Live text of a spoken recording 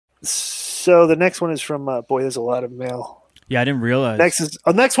So the next one is from boy. There's a lot of mail. Yeah, I didn't realize.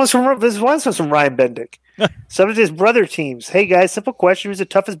 Next one's from Ryan Bendick. Subject is brother teams. Hey guys, simple question: who's the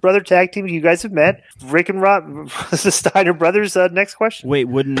toughest brother tag team you guys have met? Rick and Rob, the Steiner brothers. Next question. Wait,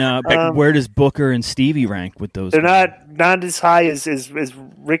 where does Booker and Stevie rank with those? They're not as high as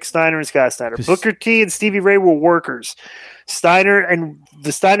Rick Steiner and Scott Steiner. Booker T and Stevie Ray were workers. Steiner and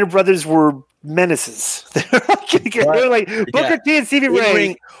the Steiner brothers were menaces. They're like Booker T and Stevie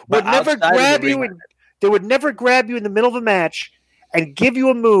Ray would never grab you. They would never grab you in the middle of a match and give you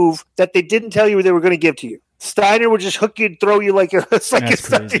a move that they didn't tell you they were going to give to you. Steiner would just hook you and throw you like it's like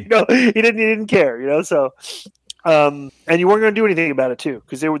he didn't care, So, and you weren't going to do anything about it too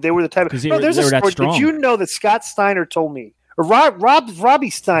because they were the type of. There's a story. Did you know that Scott Steiner told me, or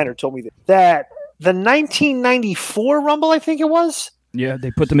Robbie Steiner told me that the 1994 Rumble, I think it was. Yeah,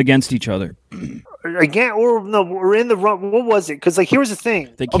 they put them against each other. Again, or no, we're in the run. What was it? Because here's the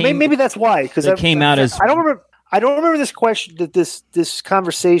thing. Maybe that's why. Because they came out as I don't remember this question. This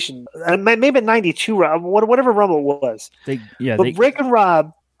conversation. Maybe at 92, whatever Rumble it was. Rick and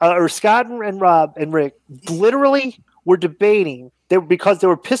Rob, or Scott and Rob and Rick, literally were debating. Because they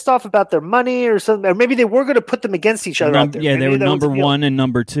were pissed off about their money or something, or maybe they were going to put them against each other out there. Yeah, they were number one and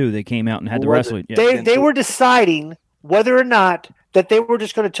number two. They came out and had to wrestle. Yeah. They were deciding whether or not that they were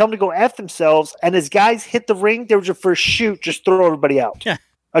just going to tell them to go F themselves, and as guys hit the ring, they were just first shoot, just throw everybody out. Yeah.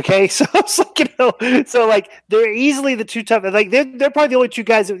 Okay, so it's like, they're easily the two tough. Like they're probably the only two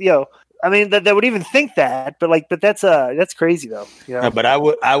guys that that would even think that. But that's crazy though. Yeah, but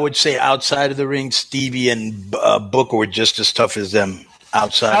I would say outside of the ring, Stevie and Booker were just as tough as them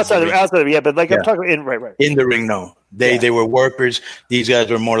outside of the ring. Yeah, but I'm talking in the ring. No, they were workers. These guys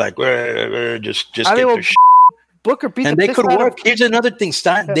were more like just get their shit. Booker beat and the they could work. Here's another thing,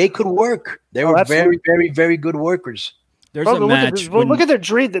 Stein. They could work. They were very, very, very good workers. There's a match. Look at their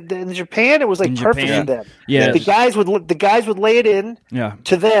dream. In Japan, it was like perfect for them. Yeah, the guys would lay it in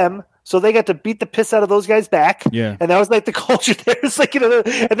to them, so they got to beat the piss out of those guys back. Yeah, and that was like the culture there. It's like and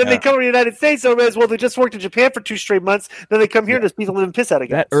then they come to the United States. So as well, they just worked in Japan for 2 straight months. Then they come here and just beat the living piss out of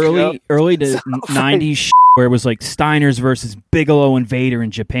guys. That early to 90s. Where it was like Steiners versus Bigelow and Vader in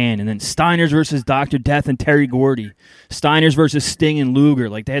Japan, and then Steiners versus Dr. Death and Terry Gordy, Steiners versus Sting and Luger.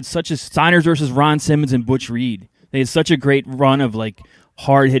 Like they had Steiners versus Ron Simmons and Butch Reed. They had such a great run of like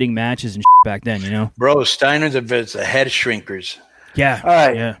hard hitting matches and back then, Bro, Steiners are the head shrinkers. Yeah. All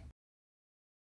right. Yeah.